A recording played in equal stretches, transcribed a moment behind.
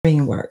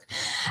dream work.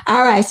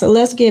 All right, so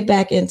let's get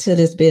back into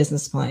this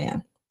business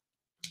plan.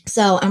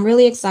 So I'm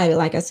really excited,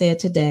 like I said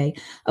today,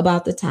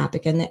 about the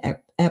topic and the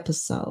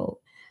episode.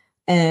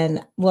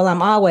 And well,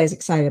 I'm always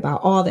excited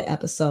about all the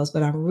episodes,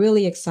 but I'm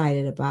really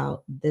excited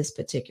about this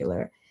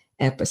particular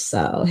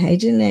episode. Hey,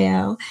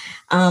 Janelle.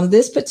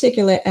 This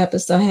particular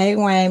episode, hey,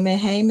 Wayman,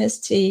 hey, Miss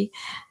T.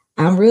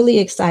 I'm really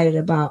excited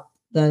about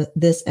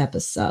this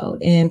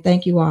episode. And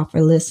thank you all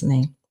for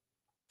listening.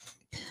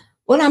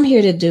 What I'm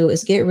here to do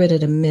is get rid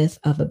of the myth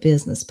of a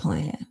business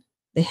plan,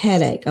 the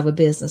headache of a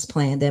business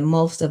plan that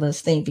most of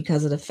us think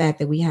because of the fact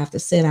that we have to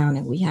sit down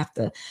and we have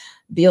to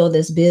build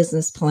this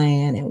business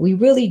plan. And we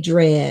really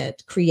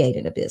dread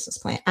creating a business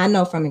plan. I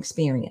know from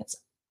experience,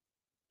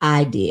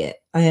 I did.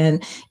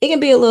 And it can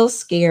be a little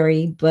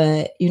scary,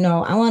 but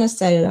I want to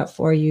set it up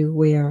for you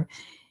where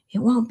it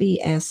won't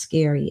be as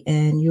scary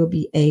and you'll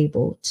be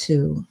able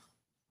to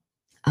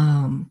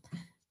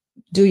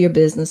do your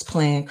business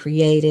plan,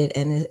 create it,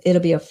 and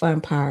it'll be a fun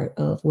part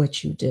of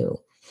what you do.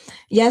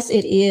 Yes,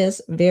 it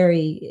is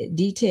very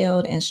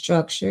detailed and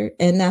structured,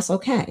 and that's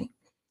okay.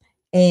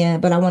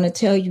 But I want to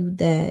tell you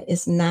that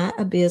it's not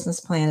a business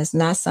plan. It's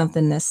not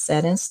something that's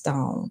set in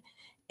stone.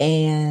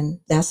 And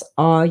that's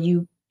all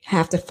you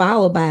have to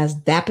follow by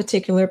is that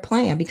particular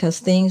plan, because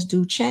things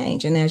do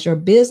change. And as your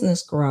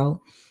business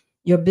grow,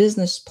 your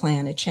business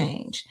plan will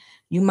change.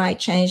 You might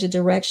change the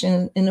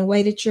direction in the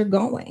way that you're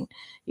going.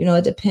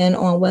 It depends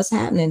on what's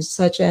happening,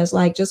 such as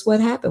like just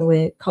what happened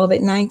with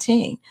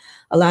COVID-19.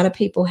 A lot of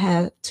people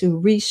have to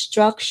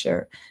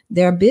restructure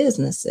their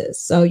businesses.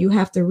 So you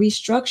have to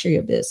restructure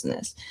your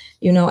business,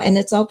 and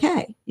it's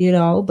okay,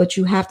 but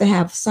you have to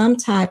have some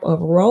type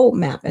of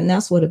roadmap. And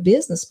that's what a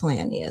business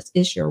plan is.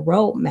 It's your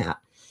roadmap.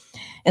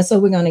 And so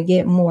we're going to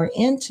get more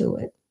into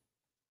it.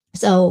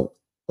 So,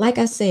 like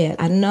I said,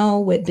 I know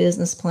with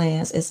business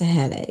plans, it's a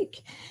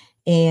headache.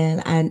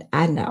 And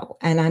I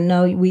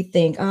know we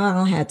think, oh, I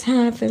don't have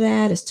time for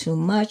that. It's too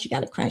much. You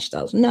got to crunch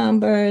those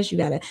numbers.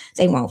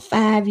 They want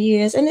 5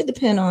 years. And it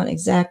depends on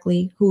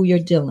exactly who you're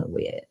dealing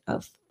with.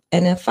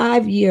 And a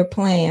 5-year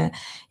plan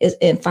is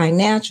in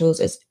financials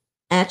is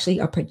actually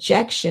a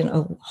projection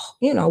of,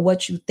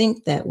 what you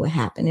think that will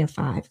happen in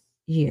 5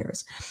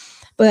 years.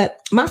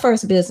 But my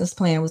first business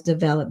plan was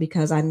developed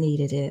because I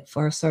needed it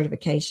for a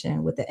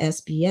certification with the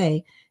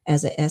SBA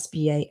as an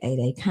SBA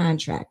 8A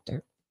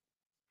contractor.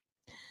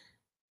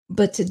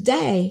 But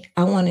today,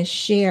 I want to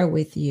share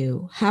with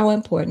you how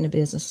important a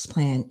business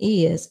plan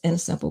is and a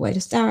simple way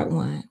to start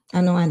one.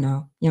 I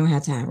know. You don't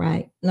have time,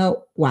 right?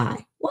 No,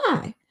 why?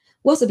 Why?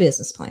 What's a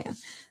business plan?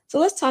 So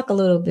let's talk a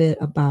little bit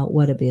about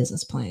what a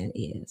business plan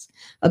is.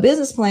 A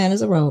business plan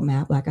is a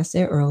roadmap, like I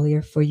said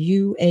earlier, for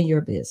you and your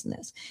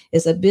business.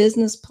 The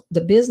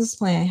business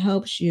plan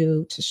helps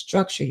you to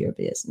structure your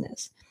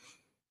business.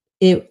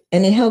 It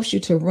helps you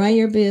to run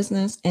your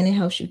business, and it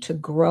helps you to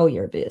grow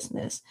your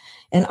business.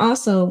 And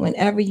also,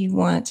 whenever you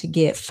want to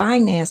get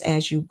finance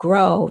as you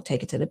grow,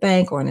 take it to the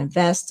bank or an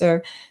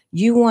investor,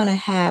 you want to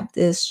have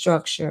this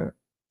structure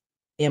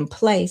in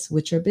place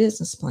with your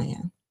business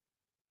plan.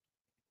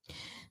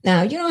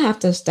 Now, you don't have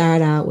to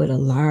start out with a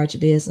large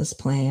business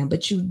plan,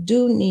 but you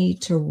do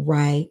need to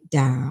write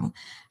down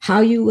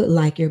how you would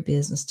like your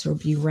business to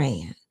be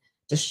ran,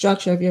 the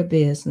structure of your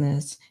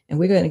business. And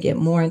we're going to get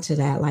more into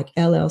that, like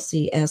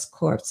LLC, S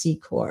Corp, C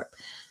Corp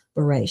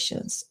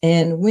operations,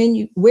 and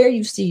where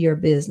you see your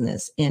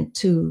business in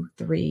 2,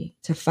 3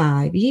 to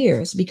 5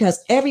 years,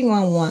 because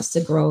everyone wants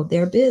to grow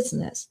their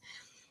business.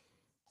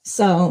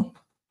 So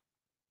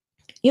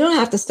you don't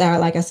have to start,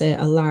 like I said,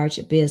 a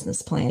large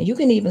business plan. You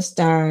can even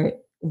start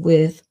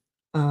with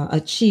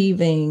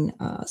achieving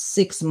a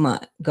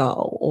 6-month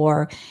goal,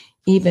 or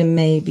even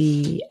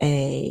maybe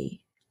a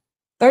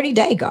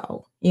 30-day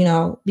goal,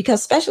 because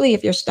especially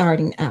if you're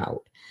starting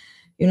out,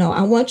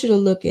 I want you to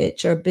look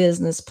at your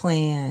business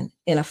plan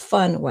in a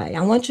fun way.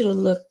 I want you to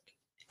look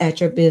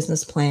at your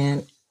business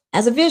plan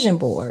as a vision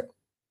board.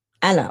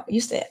 I know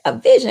you said a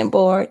vision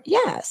board.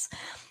 Yes,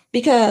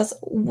 because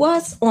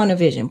what's on a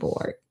vision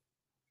board?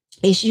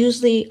 It's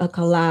usually a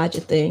collage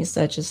of things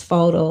such as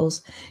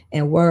photos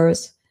and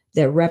words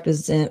that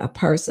represent a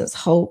person's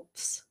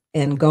hopes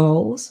and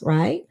goals,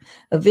 right?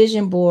 A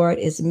vision board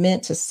is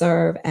meant to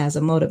serve as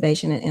a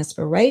motivation and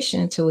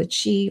inspiration to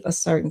achieve a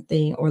certain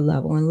thing or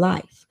level in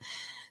life.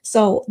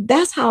 So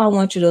that's how I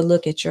want you to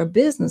look at your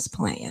business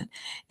plan.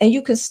 And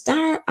you can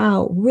start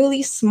out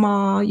really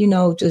small,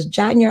 just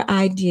jotting your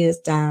ideas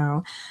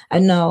down. I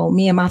know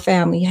me and my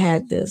family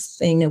had this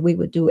thing that we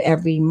would do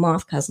every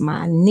month because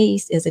my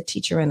niece is a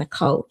teacher and a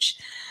coach.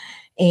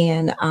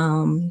 And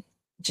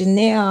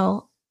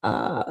Janelle,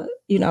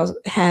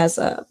 has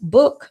a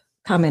book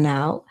coming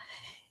out,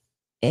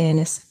 and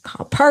it's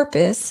called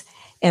Purpose.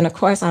 And of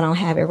course, I don't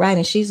have it right.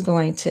 And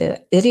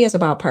it is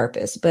about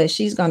purpose, but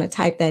she's going to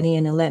type that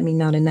in and let me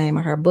know the name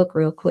of her book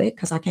real quick,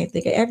 because I can't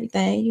think of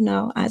everything.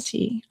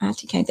 Auntie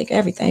can't think of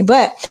everything.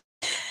 But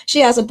she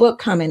has a book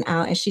coming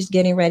out and she's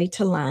getting ready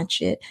to launch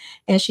it.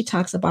 And she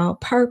talks about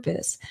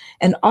purpose.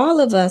 And all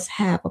of us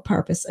have a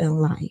purpose in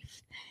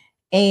life.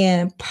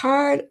 And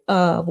part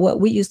of what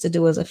we used to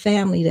do as a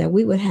family, that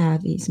we would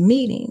have these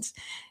meetings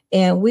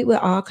and we would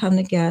all come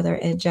together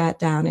and jot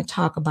down and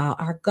talk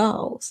about our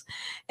goals.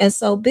 And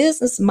so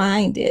Business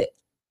Minded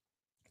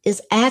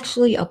is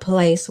actually a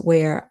place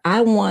where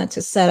I want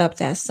to set up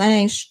that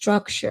same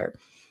structure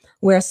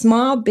where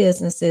small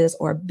businesses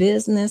or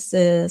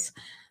businesses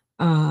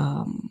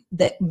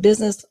that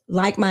business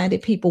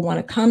like-minded people want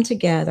to come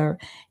together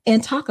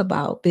and talk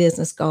about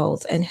business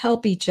goals and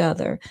help each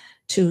other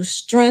to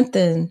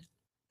strengthen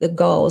the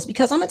goals.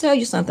 Because I'm gonna tell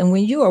you something,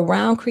 when you're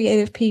around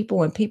creative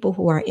people and people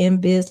who are in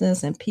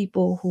business and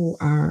people who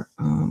are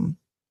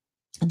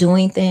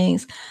doing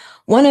things,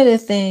 one of the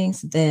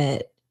things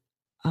that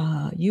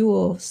you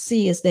will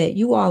see is that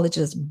you all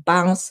just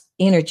bounce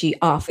energy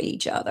off of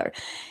each other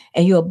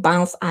and you'll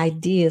bounce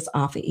ideas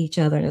off of each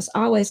other. And it's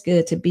always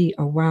good to be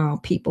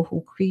around people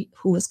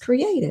who is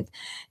creative.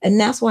 And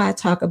that's why I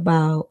talk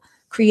about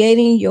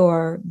creating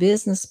your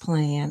business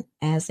plan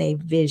as a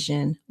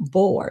vision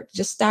board.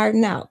 Just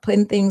starting out,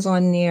 putting things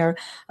on there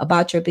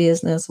about your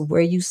business,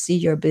 where you see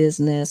your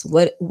business,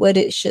 what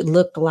it should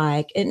look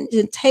like, and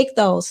take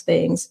those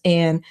things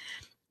and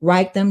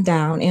write them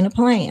down in a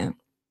plan.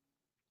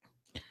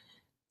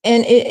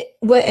 And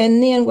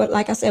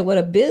like I said, what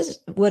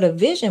a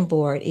vision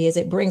board is,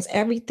 it brings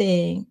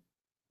everything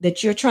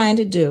that you're trying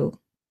to do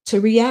to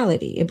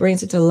reality. It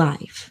brings it to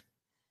life.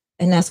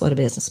 And that's what a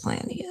business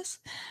plan is.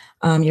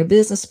 Your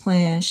business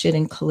plan should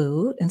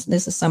include, and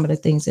this is some of the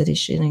things that it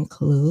should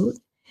include.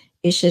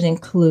 It should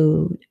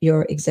include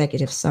your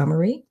executive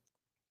summary.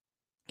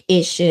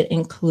 It should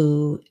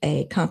include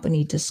a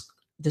company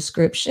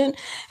description.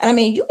 And I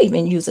mean, you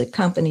even use a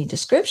company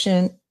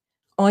description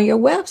on your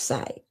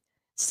website.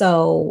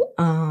 So,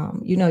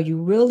 you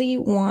really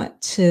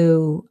want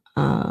to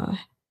have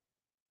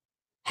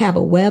a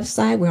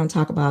website. We're going to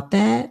talk about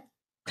that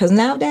because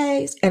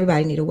nowadays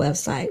everybody need a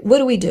website.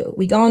 What do?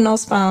 We go on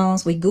those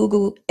phones, we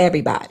Google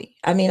everybody.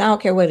 I mean, I don't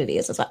care what it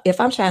is.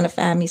 If I'm trying to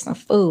find me some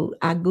food,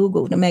 I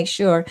Google to make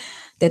sure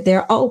that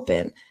they're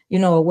open,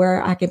 or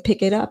where I can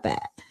pick it up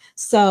at.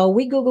 So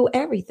we Google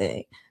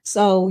everything.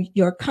 So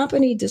your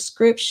company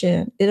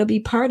description, it'll be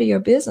part of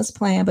your business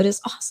plan, but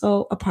it's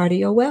also a part of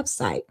your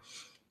website.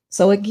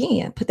 So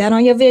again, put that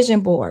on your vision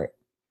board.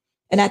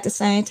 And at the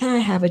same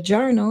time, have a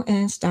journal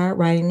and start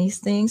writing these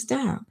things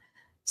down.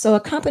 So a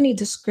company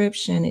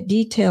description, it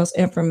details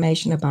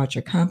information about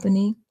your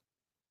company,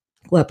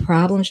 what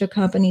problems your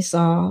company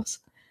solves,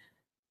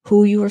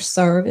 who you are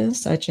serving,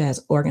 such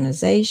as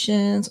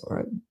organizations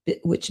or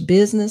which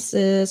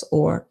businesses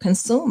or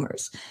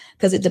consumers,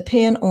 because it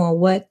depends on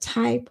what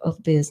type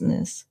of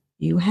business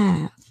you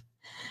have.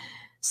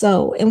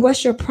 So, and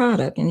what's your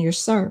product and your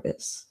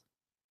service?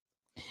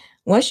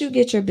 Once you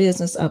get your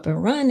business up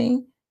and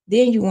running,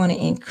 then you want to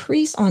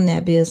increase on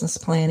that business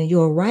plan and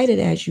you'll write it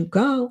as you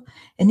go.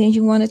 And then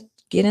you want to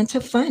get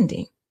into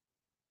funding.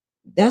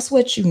 That's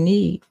what you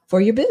need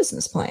for your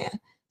business plan.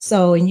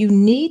 So, and you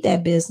need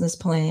that business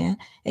plan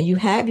and you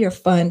have your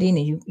funding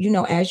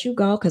and as you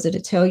go, because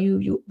it'll tell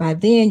you by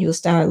then you'll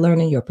start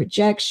learning your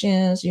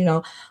projections,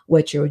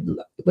 what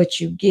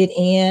you get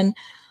in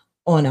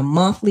on a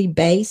monthly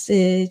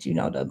basis,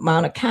 the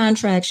amount of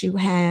contracts you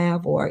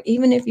have, or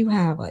even if you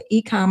have an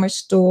e-commerce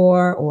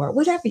store or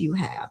whatever you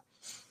have,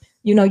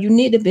 you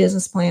need a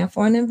business plan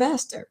for an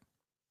investor.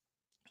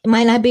 It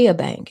might not be a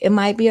bank. It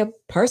might be a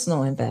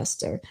personal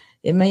investor.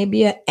 It may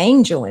be an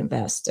angel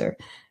investor.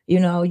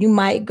 You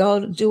might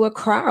go do a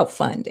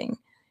crowdfunding.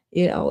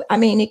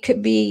 It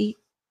could be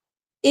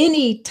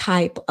any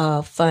type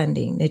of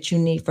funding that you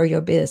need for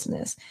your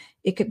business.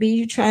 It could be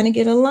you trying to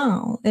get a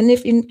loan. And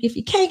if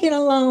you can't get a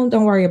loan,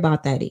 don't worry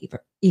about that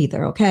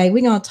either. Okay.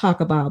 We're going to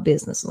talk about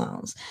business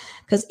loans.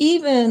 Because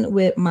even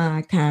with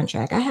my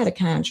contract, I had a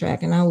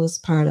contract and I was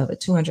part of a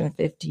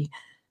 $250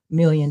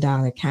 million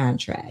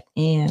contract.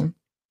 And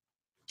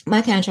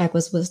my contract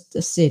was with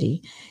the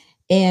city.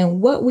 And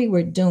what we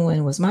were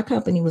doing was my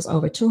company was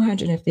over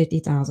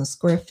 250,000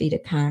 square feet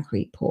of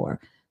concrete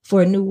pour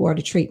for a new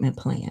water treatment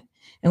plant.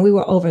 And we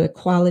were over the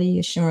quality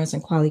assurance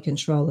and quality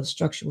control of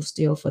structural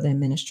steel for the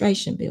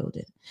administration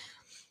building.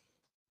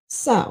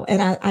 So,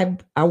 and I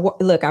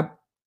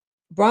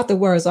brought the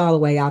words all the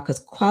way out because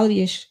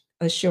quality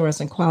assurance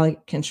and quality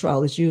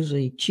control is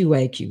usually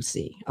QA,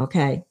 QC.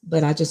 Okay.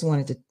 But I just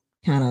wanted to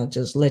kind of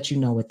just let you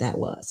know what that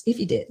was if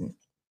you didn't.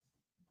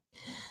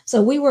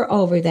 So we were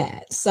over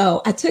that.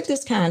 So I took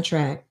this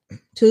contract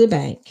to the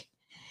bank,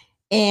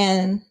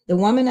 and the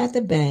woman at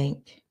the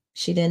bank,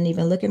 she didn't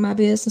even look at my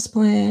business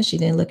plan. She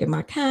didn't look at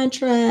my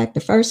contract.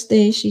 The first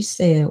thing she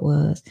said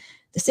was,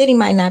 the city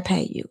might not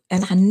pay you.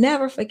 And I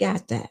never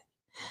forgot that.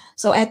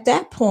 So at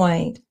that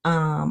point,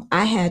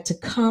 I had to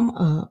come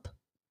up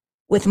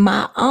with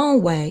my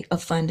own way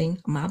of funding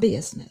my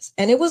business.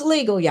 And it was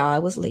legal, y'all.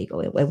 It was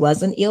legal. It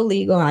wasn't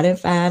illegal. I didn't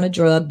find a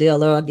drug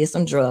dealer or get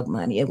some drug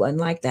money. It wasn't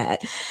like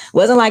that. It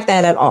wasn't like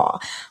that at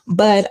all.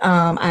 But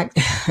I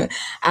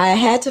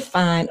had to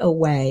find a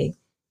way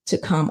to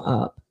come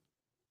up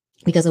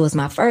because it was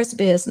my first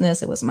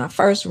business. It was my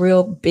first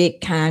real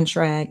big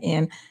contract,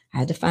 and I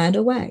had to find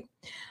a way.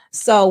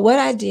 So what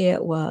I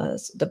did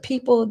was the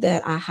people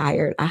that I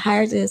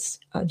hired this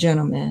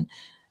gentleman,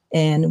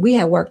 and we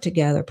had worked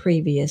together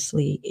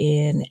previously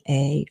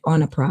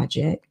on a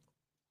project,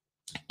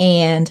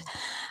 and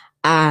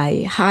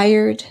I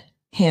hired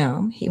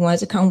him. He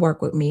wanted to come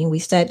work with me. We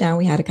sat down,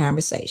 we had a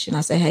conversation.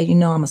 I said, hey,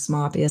 I'm a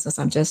small business.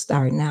 I'm just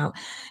starting out,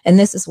 and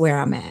this is where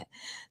I'm at.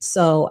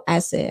 So I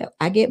said,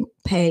 I get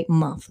paid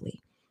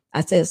monthly.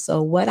 I said,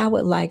 so what I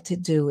would like to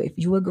do, if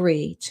you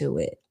agree to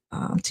it,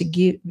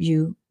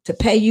 to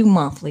pay you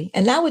monthly.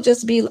 And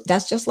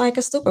that's just like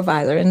a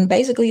supervisor. And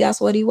basically that's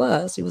what he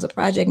was. He was a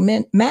project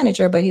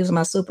manager, but he was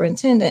my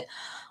superintendent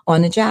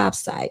on the job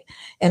site.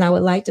 And I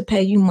would like to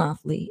pay you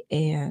monthly.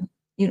 And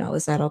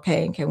is that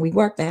okay? And can we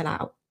work that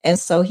out? And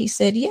so he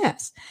said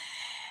yes.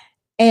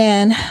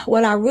 And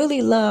what I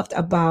really loved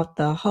about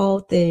the whole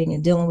thing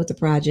and dealing with the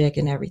project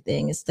and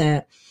everything is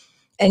that,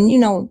 and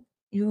you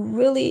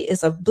really,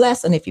 it's a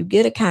blessing if you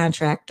get a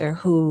contractor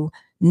who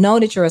know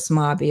that you're a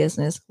small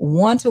business,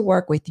 want to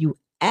work with you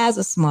as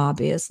a small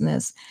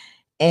business,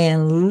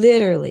 and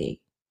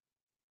literally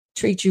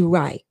treat you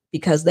right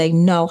because they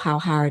know how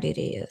hard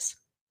it is.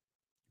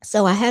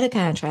 So I had a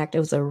contractor.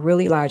 It was a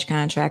really large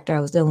contractor.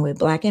 I was dealing with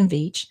Black and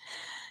Veatch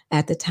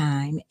at the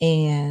time.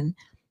 And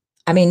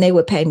I mean, they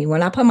would pay me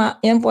when I put my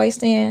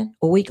invoice in.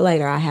 A week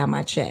later, I have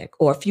my check,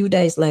 or a few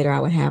days later, I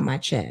would have my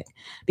check,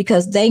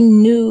 because they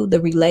knew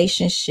the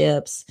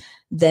relationships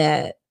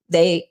that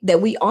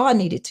we all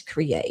needed to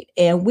create,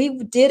 and we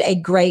did a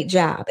great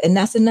job. And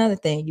that's another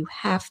thing: you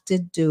have to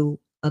do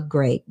a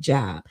great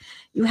job.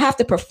 You have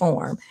to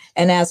perform.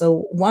 And as a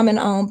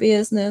woman-owned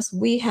business,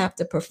 we have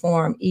to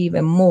perform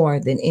even more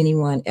than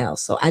anyone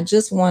else. So I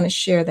just want to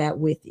share that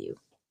with you.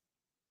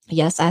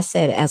 Yes, I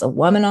said it, as a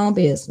woman-owned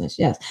business.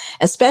 Yes,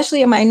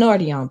 especially a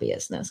minority-owned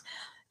business.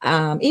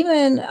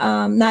 Even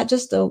not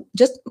just I'm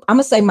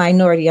gonna say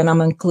minority, and I'm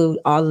gonna include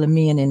all of the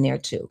men in there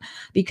too,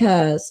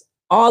 because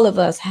all of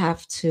us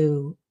have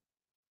to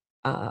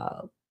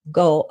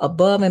go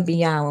above and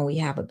beyond when we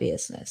have a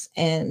business,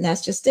 and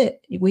that's just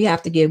it. We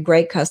have to give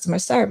great customer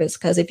service,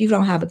 because if you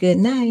don't have a good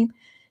name,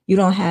 you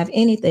don't have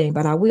anything.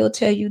 But I will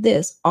tell you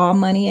this: all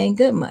money ain't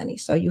good money,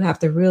 so you have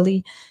to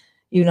really,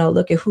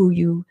 look at who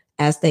you,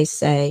 as they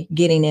say,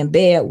 getting in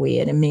bed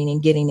with, and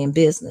meaning getting in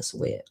business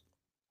with.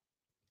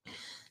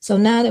 So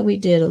now that we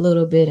did a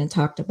little bit and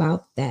talked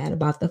about that,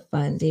 about the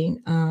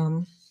funding,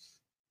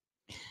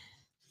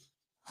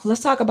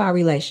 let's talk about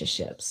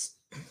relationships.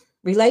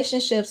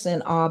 Relationships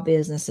in all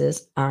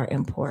businesses are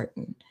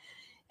important.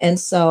 And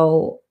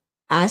so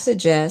I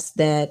suggest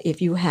that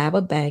if you have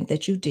a bank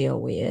that you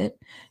deal with,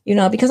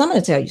 because I'm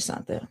going to tell you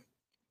something.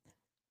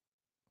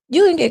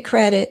 You can get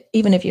credit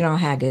even if you don't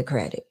have good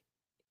credit.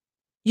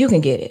 You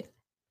can get it.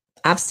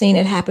 I've seen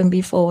it happen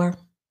before.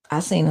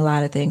 I've seen a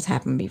lot of things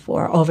happen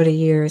before over the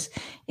years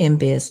in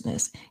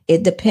business.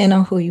 It depends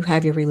on who you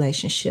have your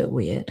relationship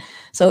with.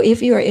 So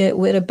if you're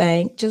with a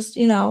bank, just,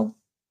 you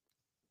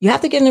have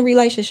to get in a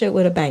relationship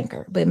with a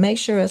banker, but make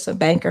sure it's a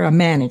banker, a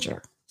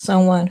manager,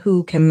 someone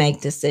who can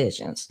make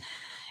decisions.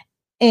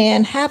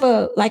 And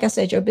like I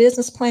said, your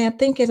business plan,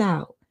 think it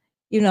out,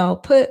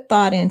 put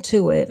thought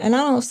into it. And I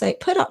don't say,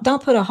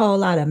 don't put a whole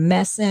lot of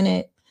mess in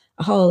it,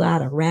 a whole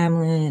lot of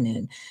rambling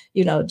and,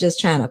 just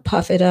trying to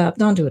puff it up.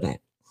 Don't do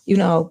that.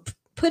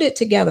 Put it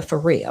together for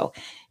real.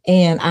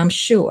 And I'm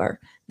sure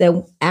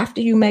that after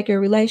you make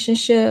your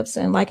relationships,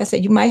 and like I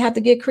said, you might have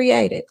to get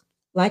creative,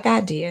 like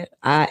I did.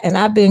 And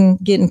I've been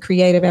getting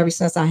creative ever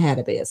since I had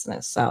a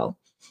business. So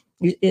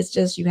it's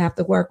just, you have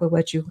to work with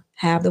what you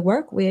have to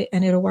work with,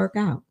 and it'll work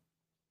out.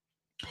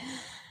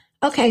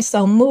 Okay,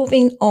 so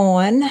moving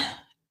on,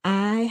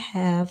 I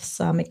have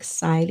some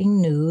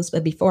exciting news.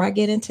 But before I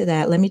get into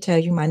that, let me tell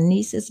you, my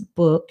niece's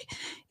book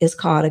is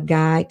called A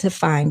Guide to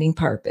Finding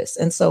Purpose.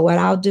 And so what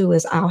I'll do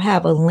is I'll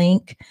have a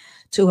link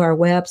to her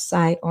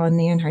website on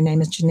there, and her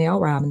name is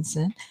Janelle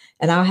Robinson.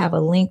 And I'll have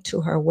a link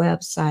to her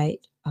website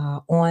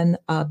on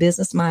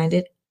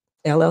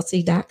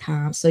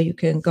businessmindedllc.com, so you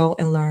can go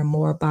and learn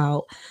more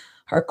about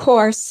her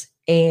course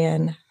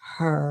and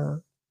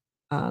her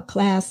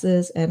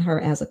classes and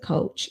her as a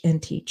coach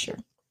and teacher.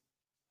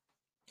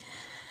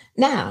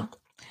 Now,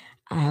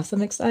 I have some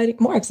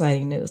more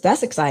exciting news.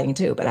 That's exciting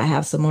too, but I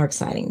have some more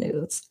exciting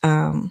news.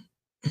 I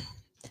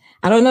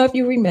don't know if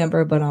you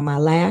remember, but on my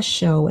last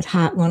show at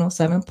Hot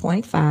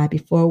 107.5,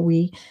 before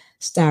we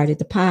started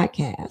the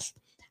podcast,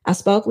 I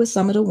spoke with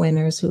some of the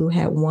winners who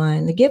had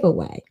won the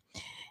giveaway.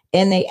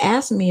 And they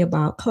asked me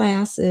about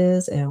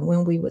classes and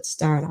when we would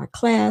start our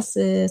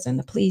classes, and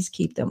to please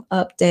keep them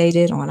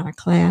updated on our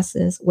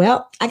classes.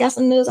 Well, I got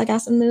some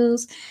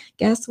news.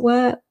 Guess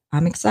what?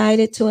 I'm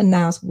excited to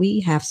announce we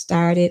have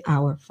started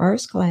our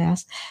first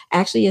class.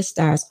 Actually, it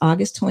starts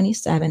August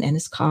 27, and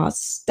it's called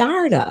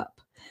Startup.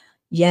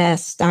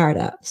 Yes,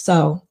 Startup.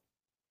 So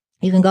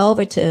you can go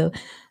over to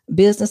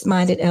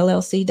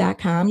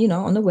businessmindedllc.com,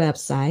 on the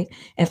website,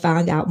 and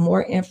find out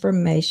more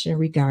information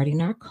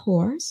regarding our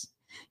course.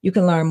 You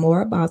can learn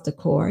more about the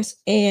course.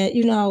 And,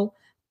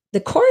 the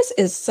course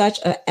is such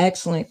an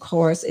excellent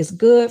course. It's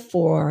good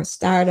for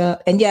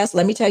startup. And yes,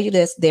 let me tell you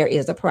this, there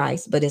is a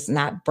price, but it's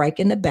not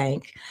breaking the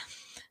bank.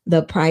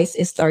 The price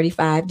is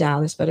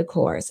 $35 for the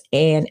course.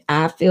 And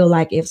I feel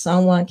like if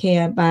someone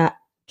can't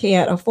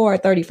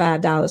afford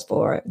 $35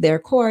 for their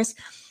course,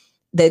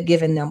 they're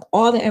giving them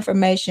all the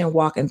information,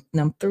 walking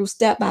them through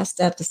step by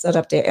step to set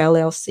up their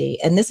LLC.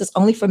 And this is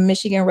only for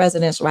Michigan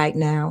residents right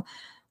now.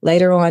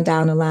 Later on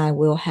down the line,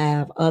 we'll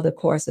have other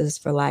courses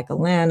for like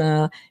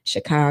Atlanta,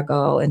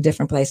 Chicago, and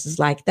different places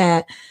like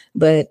that.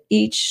 But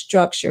each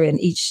structure in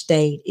each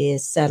state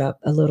is set up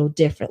a little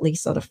differently.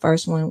 So the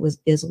first one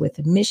is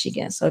with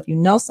Michigan. So if you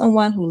know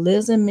someone who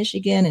lives in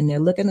Michigan and they're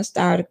looking to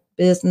start a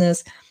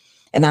business,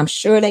 and I'm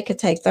sure they could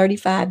take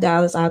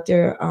 $35 out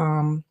there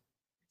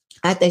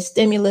at their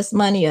stimulus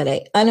money or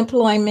their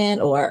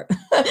unemployment or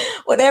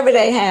whatever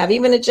they have,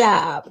 even a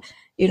job,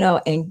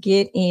 and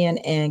get in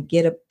and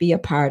be a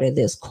part of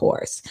this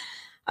course.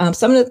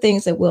 Some of the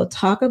things that we'll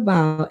talk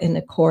about in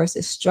the course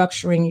is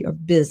structuring your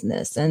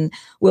business, and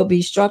we'll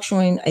be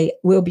doing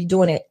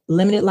a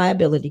limited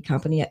liability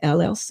company, a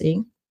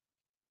LLC.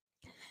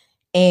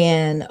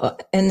 And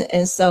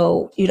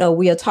so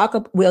we'll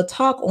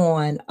talk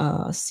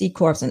on C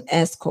corps and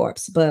S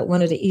corps, but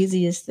one of the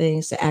easiest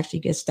things to actually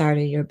get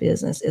started in your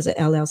business is an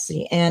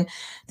LLC. And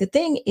the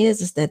thing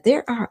is that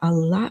there are a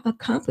lot of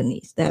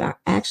companies that are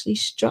actually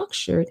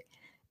structured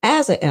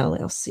as an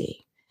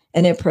LLC,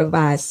 and it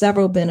provides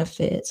several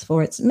benefits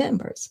for its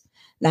members.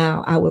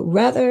 Now, I would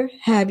rather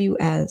have you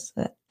as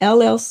an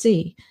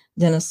LLC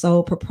than a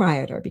sole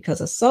proprietor,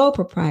 because a sole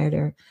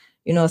proprietor,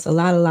 it's a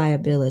lot of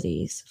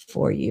liabilities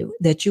for you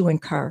that you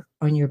incur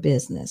on your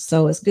business.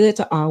 So it's good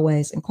to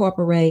always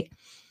incorporate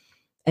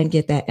and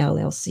get that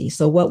LLC.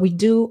 So what we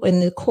do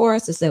in the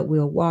course is that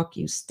we'll walk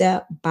you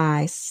step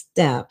by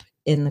step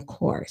in the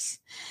course.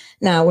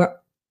 Now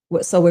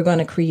we're going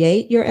to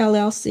create your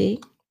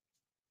LLC.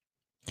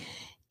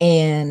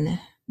 And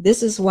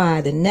this is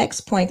why the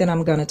next point that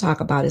I'm going to talk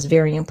about is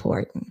very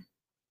important.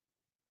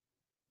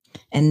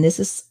 And this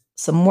is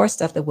some more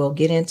stuff that we'll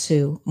get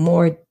into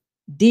more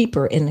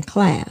deeper in the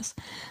class.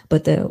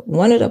 But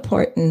one of the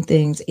important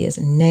things is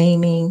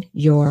naming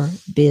your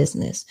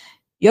business.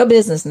 Your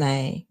business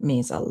name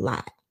means a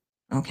lot.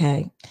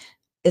 Okay.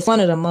 It's one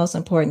of the most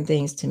important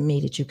things to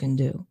me that you can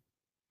do.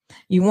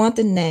 You want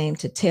the name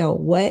to tell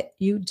what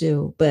you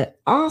do, but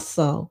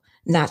also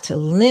not to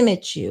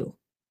limit you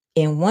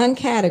in one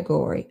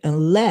category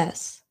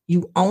unless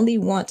you only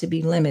want to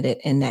be limited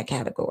in that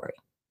category.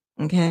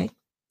 Okay.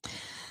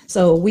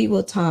 So we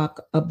will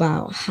talk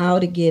about how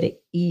to get an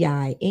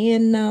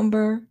EIN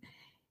number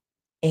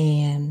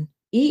and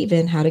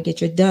even how to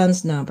get your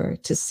DUNS number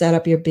to set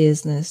up your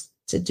business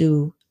to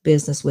do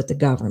business with the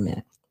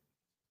government.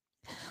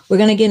 We're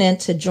going to get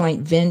into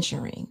joint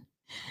venturing.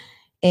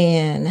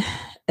 And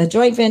a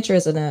joint venture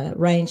is an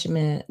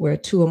arrangement where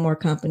two or more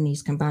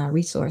companies combine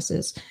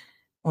resources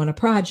on a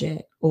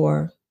project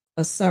or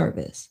a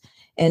service.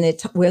 And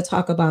we'll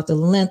talk about the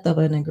length of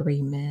an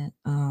agreement,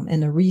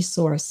 and the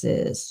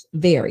resources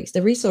varies.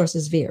 The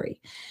resources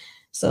vary.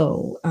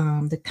 So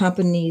the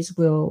companies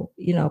will,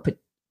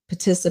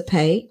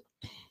 participate,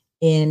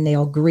 and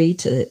they'll agree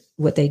to,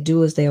 what they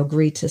do is they'll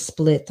agree to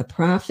split the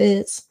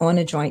profits on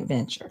a joint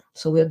venture.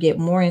 So we'll get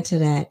more into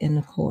that in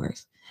the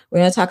course. We're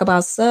going to talk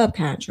about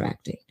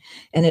subcontracting,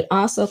 and it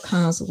also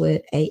comes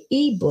with an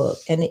ebook.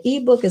 And the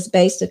ebook is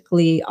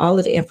basically all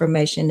of the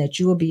information that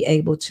you will be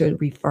able to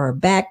refer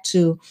back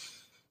to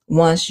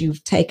once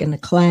you've taken the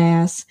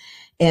class.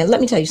 And let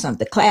me tell you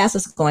something, the class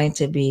is going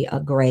to be a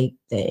great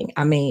thing.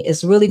 I mean,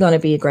 it's really going to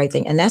be a great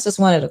thing. And that's just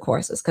one of the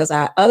courses, because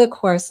our other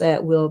course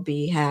that we'll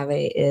be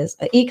having is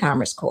an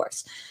e-commerce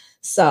course.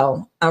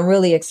 So I'm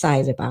really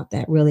excited about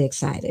that, really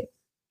excited.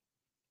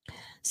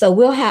 So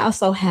we'll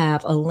also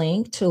have a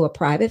link to a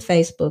private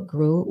Facebook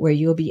group where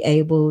you'll be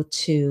able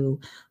to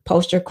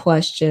post your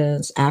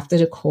questions after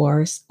the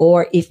course,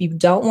 or if you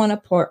don't want to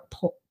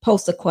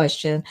post a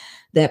question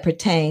that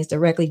pertains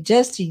directly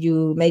just to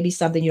you, maybe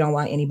something you don't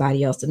want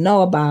anybody else to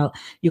know about,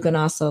 you can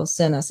also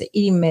send us an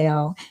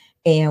email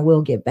and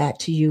we'll get back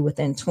to you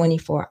within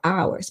 24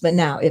 hours. But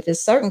now, if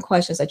it's certain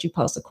questions that you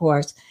post, of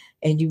course,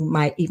 and you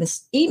might even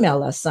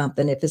email us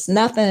something, if it's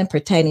nothing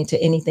pertaining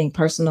to anything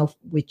personal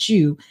with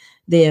you,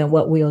 then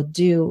what we'll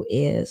do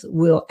is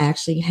we'll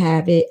actually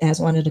have it as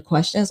one of the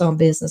questions on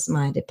Business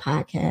Minded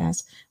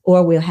Podcast,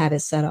 or we'll have it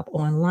set up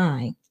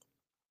online.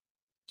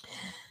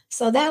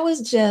 So that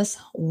was just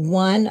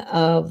one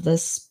of the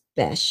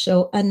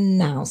special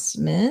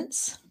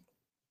announcements,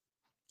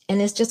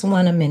 and it's just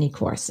one of many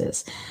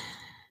courses.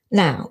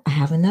 Now, I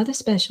have another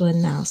special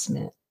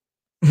announcement.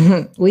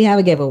 We have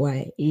a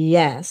giveaway.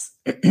 Yes.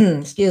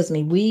 Excuse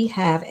me. We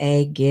have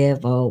a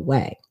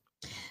giveaway.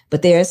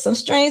 But there's some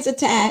strings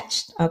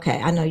attached.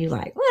 Okay, I know you're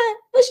like, what?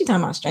 What's she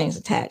talking about, strings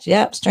attached?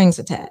 Yep, strings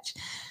attached.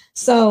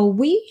 So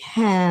we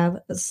have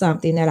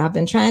something that I've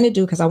been trying to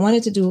do, because I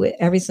wanted to do it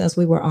ever since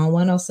we were on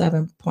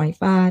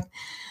 107.5.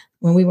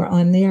 when we were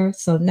on there.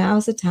 So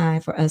now's the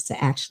time for us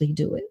to actually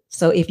do it.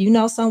 So if you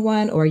know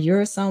someone or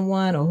you're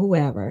someone or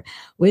whoever,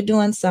 we're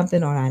doing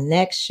something on our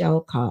next show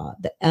called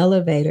the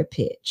elevator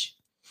pitch.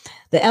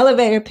 The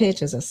elevator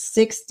pitch is a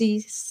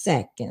 60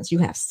 seconds. You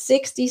have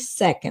 60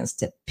 seconds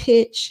to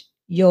pitch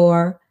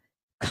your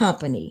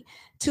company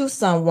to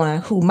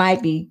someone who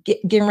might be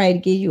getting ready to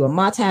give you a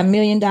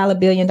multi-million dollar,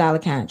 billion-dollar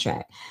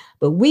contract.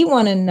 But we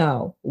want to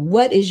know,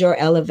 what is your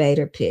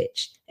elevator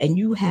pitch? And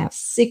you have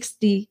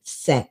 60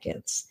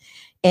 seconds.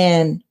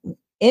 And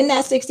in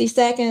that 60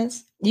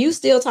 seconds, you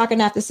still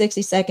talking after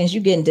 60 seconds, you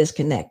getting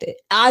disconnected.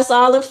 It's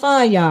all in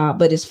fun, y'all,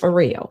 but it's for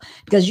real,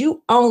 because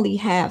you only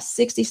have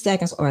 60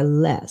 seconds or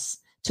less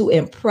to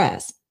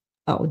impress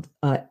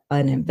an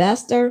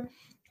investor,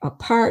 a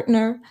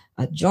partner,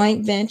 a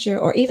joint venture,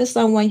 or even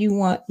someone you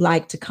want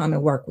like to come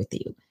and work with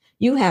you.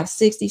 You have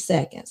 60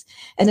 seconds.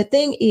 And the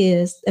thing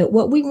is that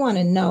what we want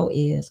to know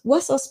is,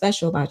 what's so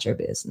special about your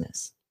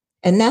business?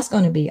 And that's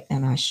going to be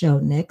on our show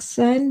next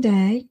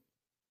Sunday.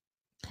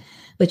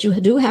 But you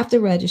do have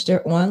to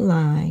register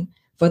online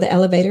for the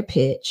elevator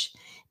pitch.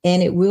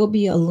 And it will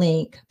be a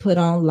link put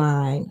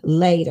online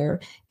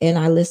later. And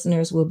our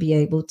listeners will be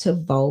able to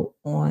vote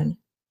on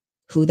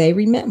who they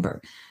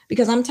remember.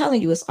 Because I'm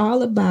telling you, it's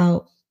all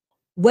about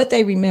what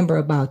they remember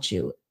about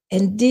you.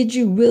 And did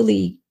you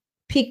really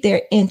pique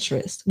their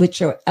interest with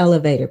your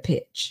elevator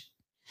pitch?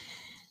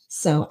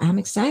 So I'm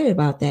excited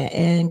about that.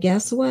 And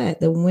guess what?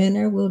 The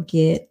winner will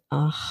get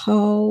a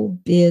whole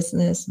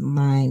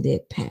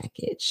business-minded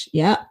package.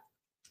 Yep.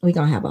 We're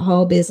going to have a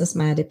whole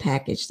business-minded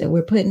package that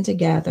we're putting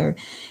together.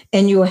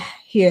 And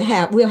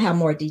we'll have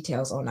more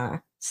details on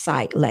our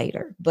site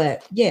later.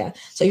 But yeah,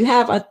 so you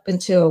have up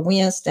until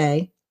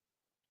Wednesday,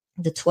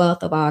 the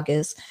 12th of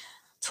August,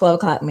 12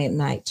 o'clock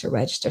midnight to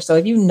register. So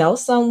if you know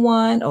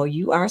someone or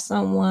you are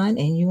someone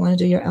and you want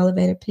to do your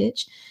elevator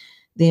pitch,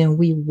 then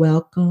we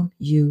welcome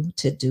you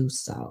to do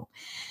so.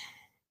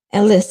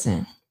 And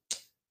listen,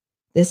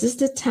 this is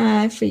the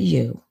time for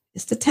you.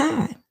 It's the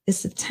time.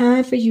 It's the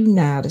time for you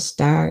now to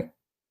start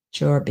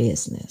your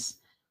business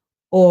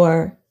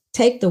or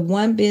take the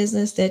one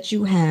business that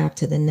you have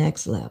to the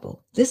next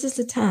level. This is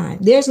the time.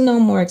 There's no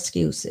more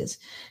excuses.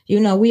 You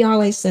know, we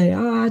always say,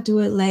 oh, I'll do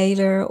it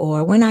later,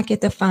 or when I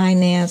get the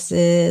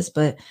finances,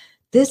 but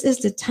this is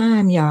the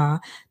time,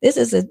 y'all. This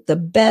is the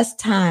best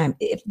time.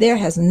 If there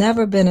has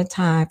never been a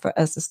time for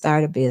us to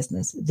start a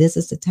business, this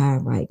is the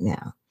time right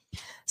now.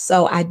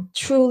 So I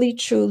truly,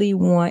 truly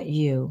want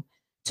you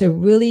to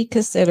really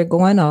consider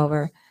going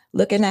over,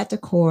 looking at the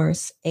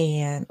course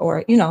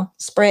or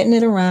spreading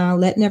it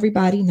around, letting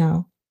everybody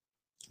know.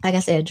 Like I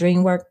said,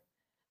 dream work,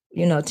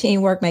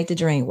 teamwork make the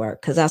dream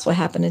work, because that's what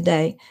happened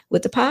today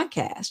with the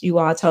podcast. You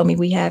all told me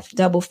we have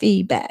double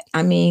feedback.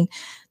 I mean,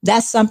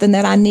 that's something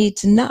that I need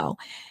to know.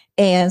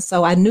 And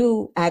so I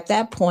knew at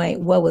that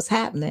point what was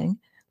happening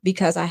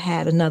because I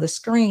had another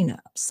screen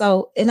up.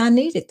 So, and I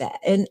needed that.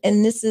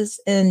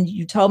 And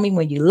you told me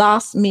when you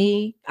lost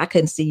me, I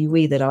couldn't see you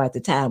either though at the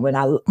time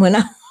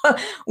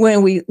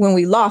when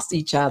we lost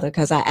each other,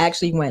 because I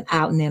actually went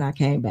out and then I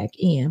came back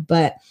in.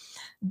 But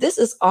this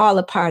is all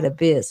a part of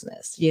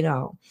business,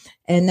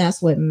 and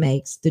that's what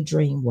makes the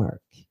dream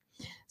work.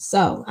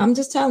 So I'm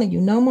just telling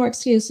you, no more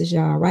excuses,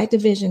 y'all. Write the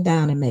vision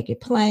down and make it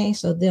plain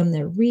so them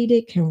that read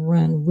it can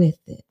run with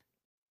it.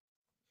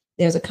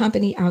 There's a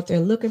company out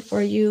there looking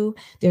for you.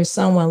 There's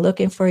someone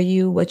looking for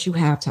you, what you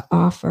have to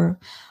offer,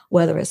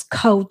 whether it's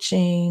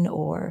coaching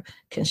or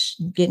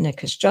getting a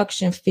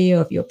construction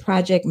field, if you're a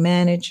project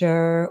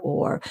manager,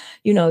 or,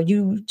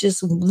 you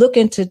just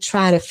looking to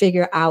try to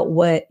figure out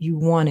what you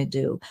want to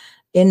do.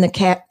 In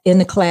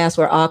the class,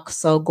 we're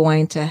also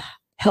going to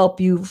help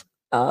you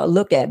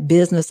look at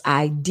business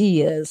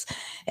ideas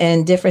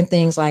and different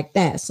things like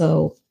that.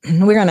 So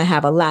we're going to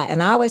have a lot.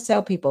 And I always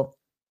tell people,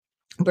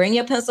 bring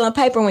your pencil and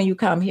paper when you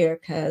come here,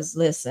 because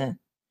listen,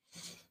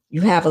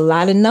 you have a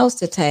lot of notes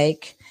to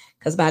take,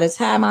 because by the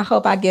time I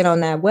hope I get on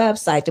that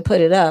website to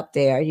put it up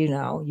there, you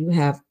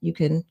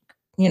can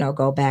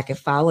go back and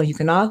follow. You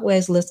can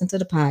always listen to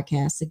the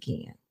podcast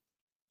again.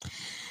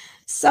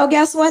 So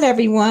guess what,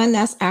 everyone?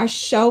 That's our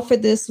show for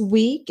this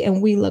week. And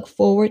we look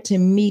forward to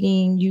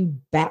meeting you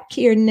back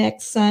here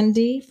next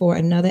Sunday for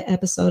another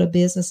episode of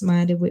Business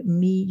Minded with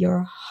me,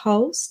 your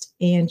host,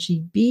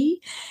 Angie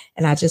B.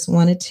 And I just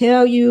want to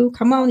tell you,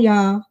 come on,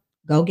 y'all,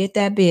 go get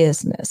that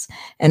business.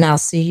 And I'll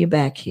see you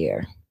back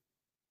here.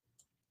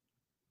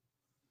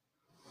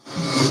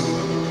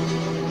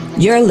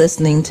 You're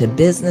listening to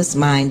Business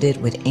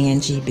Minded with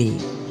Angie B.,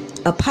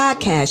 a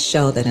podcast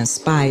show that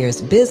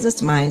inspires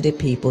business-minded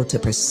people to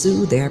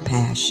pursue their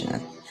passion.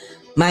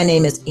 My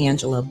name is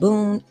Angela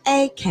Boone,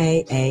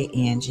 aka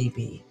Angie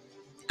B.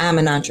 I'm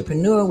an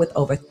entrepreneur with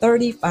over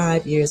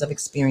 35 years of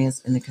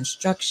experience in the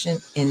construction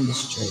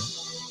industry.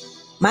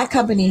 My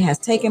company has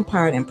taken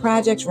part in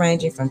projects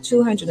ranging from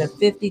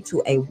 $250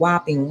 to a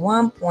whopping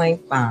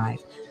 $1.5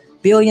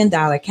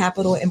 billion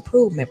capital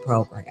improvement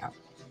program.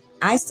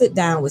 I sit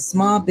down with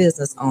small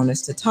business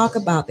owners to talk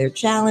about their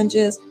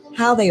challenges,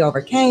 how they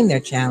overcame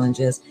their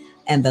challenges,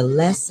 and the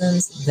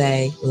lessons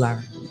they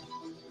learned.